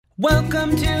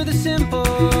Welcome to the Simple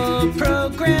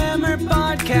Programmer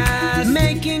Podcast,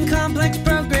 making complex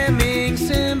programming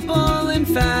simple and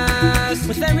fast,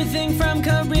 with everything from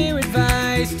career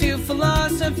advice to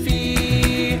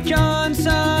philosophy. John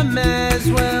Summers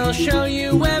will show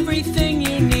you everything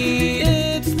you need.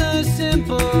 It's the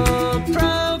Simple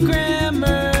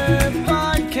Programmer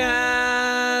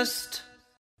Podcast.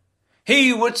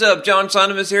 Hey, what's up? John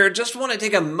Sonnemus here. Just want to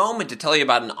take a moment to tell you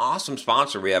about an awesome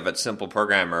sponsor we have at Simple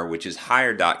Programmer, which is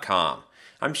Hired.com.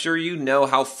 I'm sure you know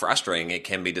how frustrating it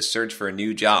can be to search for a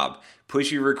new job.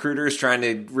 Pushy recruiters trying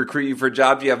to recruit you for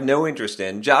jobs you have no interest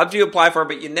in, jobs you apply for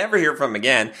but you never hear from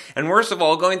again, and worst of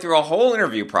all, going through a whole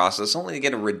interview process only to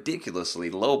get a ridiculously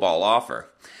lowball offer.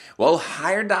 Well,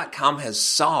 Hired.com has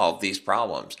solved these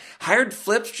problems. Hired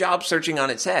flips job searching on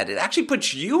its head. It actually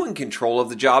puts you in control of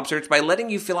the job search by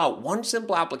letting you fill out one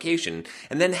simple application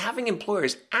and then having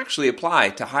employers actually apply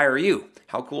to hire you.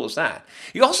 How cool is that?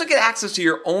 You also get access to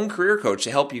your own career coach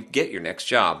to help you get your next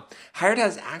job. Hired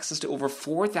has access to over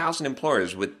 4,000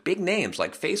 employers with big names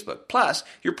like Facebook. Plus,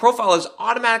 your profile is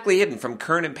automatically hidden from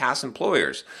current and past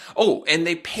employers. Oh, and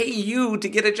they pay you to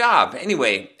get a job.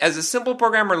 Anyway, as a Simple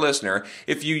Programmer listener,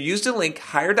 if you use the link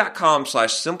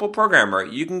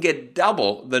hired.com/simpleprogrammer, you can get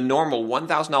double the normal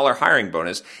 $1,000 hiring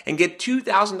bonus and get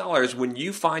 $2,000 when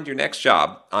you find your next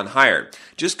job on Hired.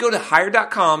 Just go to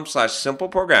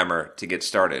hired.com/simpleprogrammer to get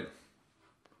started.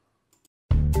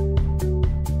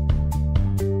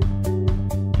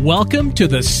 Welcome to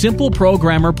the Simple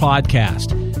Programmer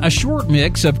Podcast, a short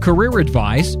mix of career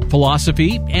advice,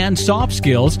 philosophy, and soft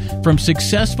skills from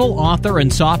successful author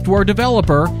and software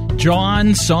developer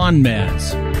John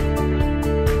Sonmez.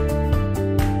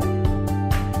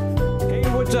 Hey,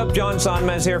 what's up? John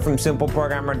Sonmez here from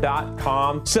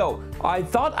SimpleProgrammer.com. So, I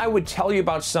thought I would tell you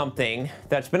about something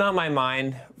that's been on my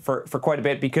mind for quite a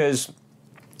bit, because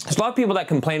there's a lot of people that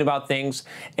complain about things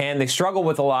and they struggle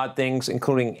with a lot of things,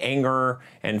 including anger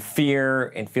and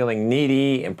fear and feeling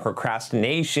needy and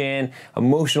procrastination,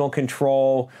 emotional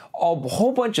control, a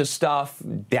whole bunch of stuff,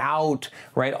 doubt,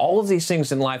 right? All of these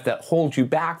things in life that hold you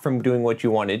back from doing what you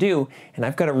want to do. And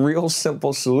I've got a real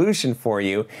simple solution for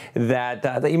you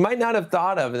that you might not have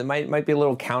thought of. It might be a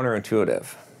little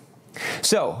counterintuitive.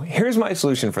 So here's my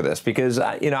solution for this, because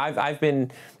I've been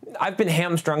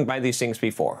hamstrung by these things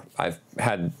before. I've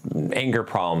had anger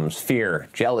problems, fear,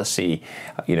 jealousy,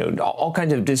 all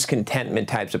kinds of discontentment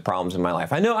types of problems in my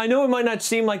life. I know it might not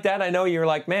seem like that. I know you're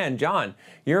like, man, John,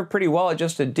 you're a pretty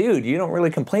well-adjusted dude. You don't really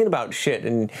complain about shit,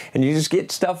 and you just get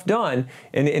stuff done.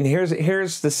 And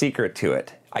here's the secret to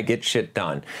it. I get shit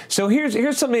done. So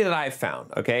here's something that I've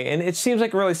found, okay? And it seems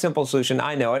like a really simple solution.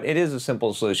 I know it. It is a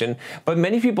simple solution. But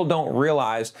many people don't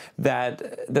realize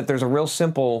that there's a real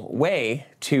simple way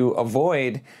to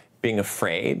avoid being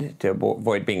afraid, to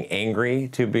avoid being angry,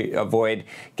 to avoid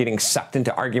getting sucked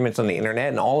into arguments on the internet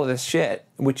and all of this shit,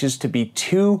 which is to be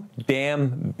too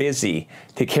damn busy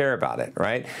to care about it,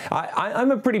 right?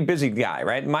 I'm a pretty busy guy,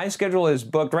 right? My schedule is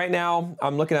booked. Right now,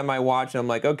 I'm looking at my watch and I'm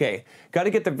like, okay, got to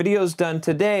get the videos done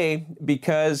today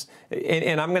because,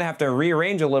 and I'm going to have to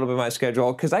rearrange a little bit of my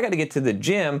schedule because I got to get to the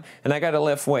gym and I got to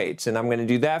lift weights, and I'm going to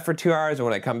do that for 2 hours. And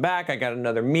when I come back, I got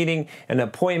another meeting, an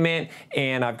appointment,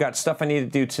 and I've got stuff I need to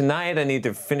do tonight. I need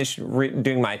to finish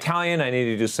doing my Italian. I need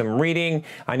to do some reading.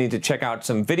 I need to check out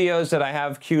some videos that I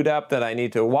have queued up that I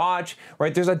need to watch,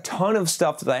 right? There's a ton of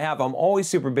stuff that I have. I'm always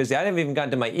super busy. I haven't even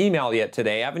gotten to my email yet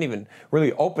today. I haven't even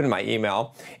really opened my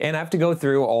email, and I have to go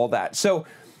through all that. So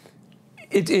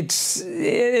it's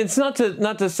not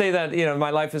to say that my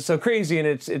life is so crazy and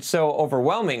it's so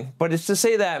overwhelming, but it's to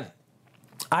say that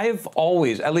I have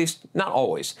always, at least not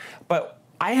always, but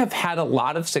I have had a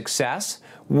lot of success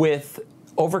with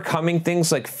overcoming things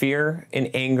like fear and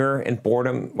anger and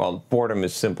boredom. Well, boredom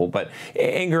is simple, but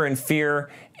anger and fear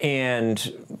and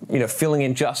feeling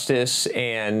injustice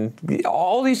and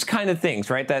all these kind of things,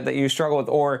 right? That you struggle with,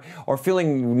 or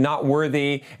feeling not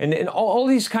worthy, and all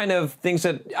these kind of things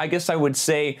that I guess I would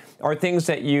say are things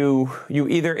that you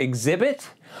either exhibit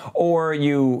or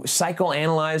you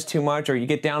psychoanalyze too much, or you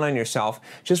get down on yourself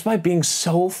just by being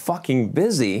so fucking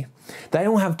busy that I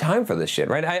don't have time for this shit,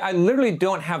 right? I literally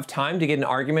don't have time to get in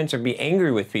arguments or be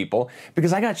angry with people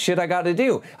because I got shit I got to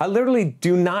do. I literally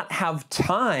do not have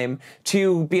time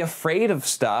to be afraid of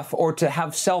stuff or to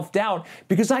have self-doubt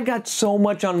because I got so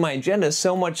much on my agenda,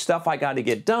 so much stuff I got to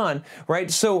get done,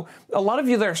 right? So a lot of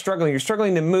you that are struggling, you're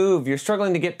struggling to move, you're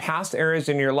struggling to get past areas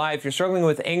in your life, you're struggling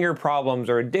with anger problems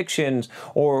or addictions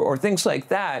or things like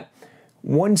that.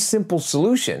 one simple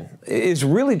solution is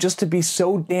really just to be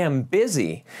so damn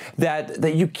busy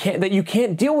that you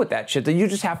can't deal with that shit, that you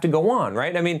just have to go on,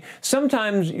 right? I mean,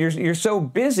 sometimes you're so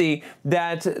busy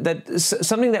that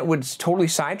something that would totally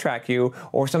sidetrack you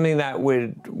or something that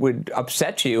would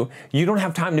upset you, you don't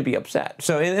have time to be upset.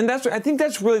 So and I think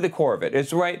that's really the core of it.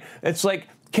 It's right. It's like,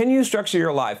 can you structure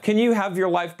your life? Can you have your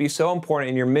life be so important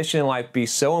and your mission in life be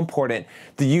so important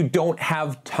that you don't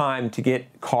have time to get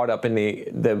caught up in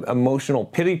the emotional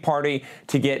pity party,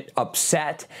 to get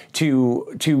upset,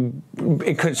 to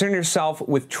concern yourself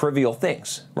with trivial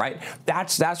things, right?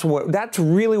 That's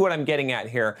really what I'm getting at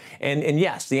here. And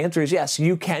yes, the answer is yes,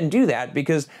 you can do that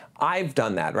because I've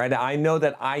done that, right? I know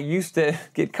that I used to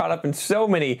get caught up in so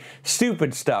many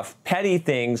stupid stuff, petty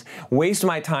things, waste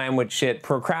my time with shit,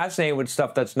 procrastinate with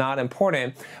stuff that's not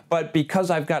important. But because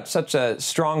I've got such a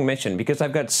strong mission, because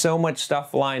I've got so much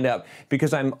stuff lined up,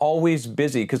 because I'm always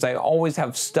busy, because I always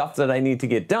have stuff that I need to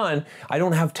get done, I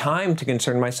don't have time to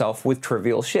concern myself with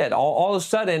trivial shit. All of a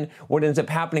sudden, what ends up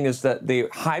happening is that the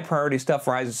high priority stuff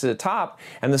rises to the top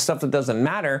and the stuff that doesn't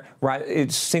matter, right,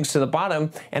 it sinks to the bottom,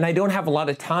 and I don't have a lot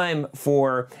of time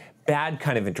for bad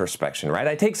kind of introspection, right?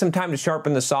 I take some time to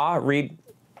sharpen the saw, read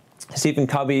Stephen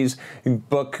Covey's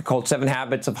book called 7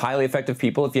 Habits of Highly Effective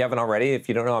People, if you haven't already, if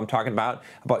you don't know what I'm talking about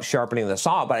sharpening the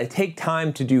saw. But I take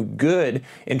time to do good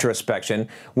introspection,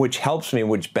 which helps me,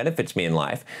 which benefits me in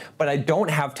life. But I don't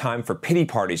have time for pity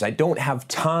parties. I don't have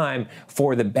time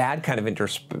for the bad kind of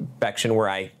introspection where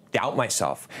I doubt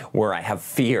myself, where I have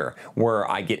fear, where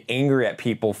I get angry at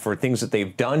people for things that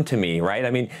they've done to me, right?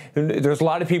 I mean, there's a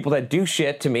lot of people that do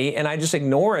shit to me and I just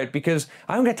ignore it because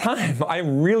I don't got time. I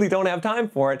really don't have time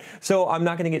for it. So I'm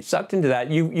not going to get sucked into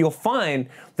that. You'll find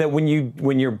that when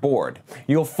you're bored,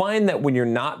 you'll find that when you're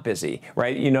not busy,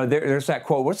 right? You know, there's that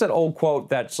quote. What's that old quote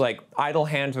that's like, idle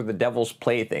hands are the devil's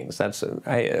playthings?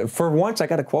 For once I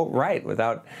got a quote right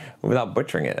without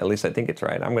butchering it. At least I think it's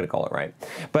right. I'm going to call it right.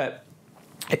 But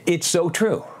it's so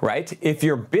true, right? If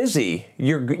you're busy,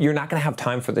 you're not going to have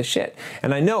time for this shit.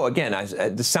 And I know, again,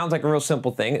 this sounds like a real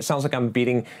simple thing. It sounds like I'm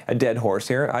beating a dead horse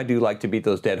here. I do like to beat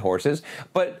those dead horses.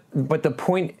 But the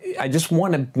point, I just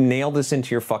want to nail this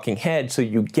into your fucking head so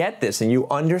you get this and you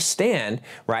understand,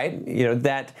 right? You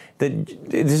know,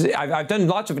 I've done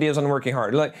lots of videos on working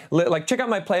hard. Like check out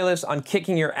my playlist on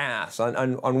kicking your ass,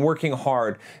 on working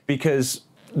hard, because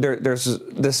there's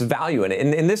this value in it,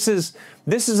 and this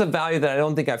is a value that I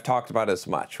don't think I've talked about as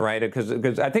much, right?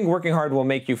 Because I think working hard will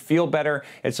make you feel better.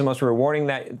 It's the most rewarding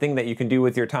thing that you can do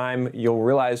with your time. You'll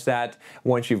realize that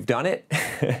once you've done it,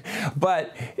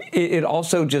 but it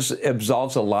also just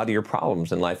absolves a lot of your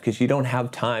problems in life because you don't have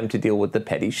time to deal with the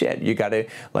petty shit. You got to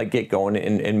get going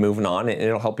and moving on, and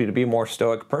it'll help you to be a more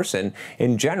stoic person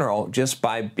in general just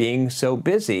by being so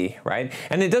busy, right?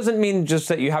 And it doesn't mean just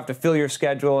that you have to fill your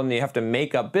schedule and you have to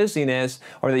make up busyness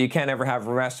or that you can't ever have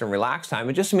rest and relax time.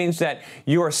 It just means that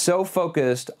you are so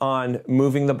focused on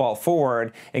moving the ball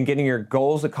forward and getting your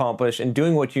goals accomplished and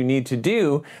doing what you need to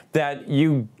do that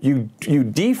you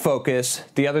defocus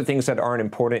the other things that aren't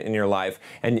important in your life,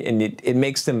 and it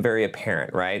makes them very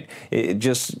apparent, right? It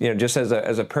just as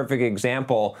a perfect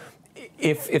example,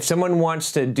 if someone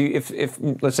wants to do, if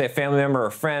let's say a family member or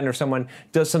a friend or someone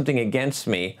does something against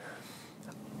me,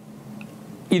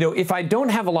 if I don't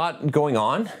have a lot going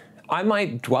on, I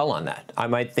might dwell on that. I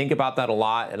might think about that a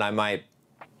lot, and I might,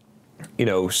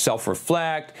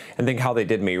 self-reflect and think how they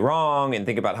did me wrong and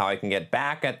think about how I can get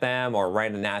back at them or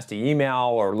write a nasty email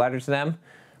or letter to them.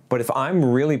 But if I'm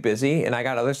really busy and I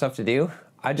got other stuff to do,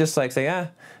 I just say,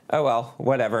 oh well,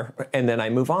 whatever, and then I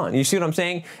move on. You see what I'm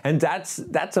saying? And that's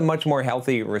a much more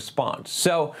healthy response.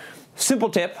 So, simple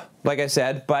tip, like I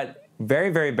said, but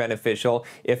very, very beneficial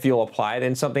if you'll apply it,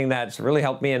 and something that's really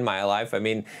helped me in my life. I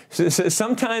mean,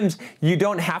 sometimes you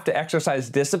don't have to exercise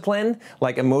discipline,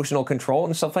 like emotional control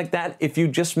and stuff like that, if you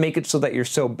just make it so that you're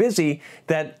so busy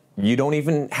that you don't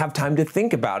even have time to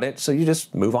think about it, so you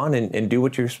just move on and do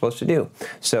what you're supposed to do.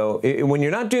 So when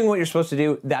you're not doing what you're supposed to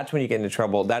do, that's when you get into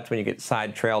trouble. That's when you get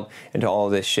side-trailed into all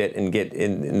of this shit and get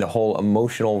in the whole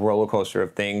emotional roller coaster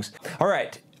of things. All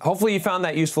right. Hopefully you found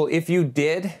that useful. If you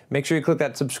did, make sure you click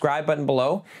that subscribe button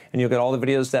below and you'll get all the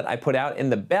videos that I put out,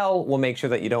 and the bell will make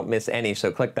sure that you don't miss any.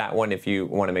 So click that one if you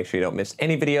want to make sure you don't miss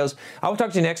any videos. I will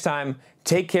talk to you next time.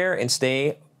 Take care and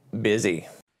stay busy.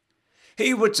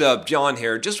 Hey, what's up? John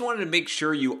here. Just wanted to make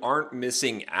sure you aren't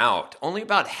missing out. Only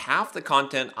about half the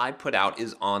content I put out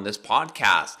is on this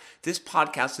podcast. This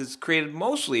podcast is created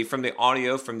mostly from the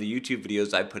audio from the YouTube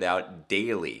videos I put out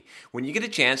daily. When you get a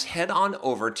chance, head on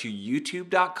over to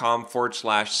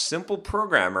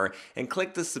youtube.com/simpleprogrammer and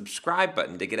click the subscribe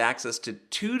button to get access to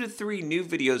 2 to 3 new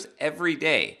videos every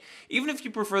day. Even if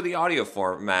you prefer the audio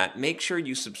format, make sure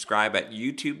you subscribe at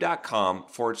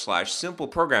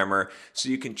youtube.com/simpleprogrammer so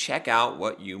you can check out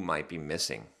what you might be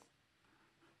missing.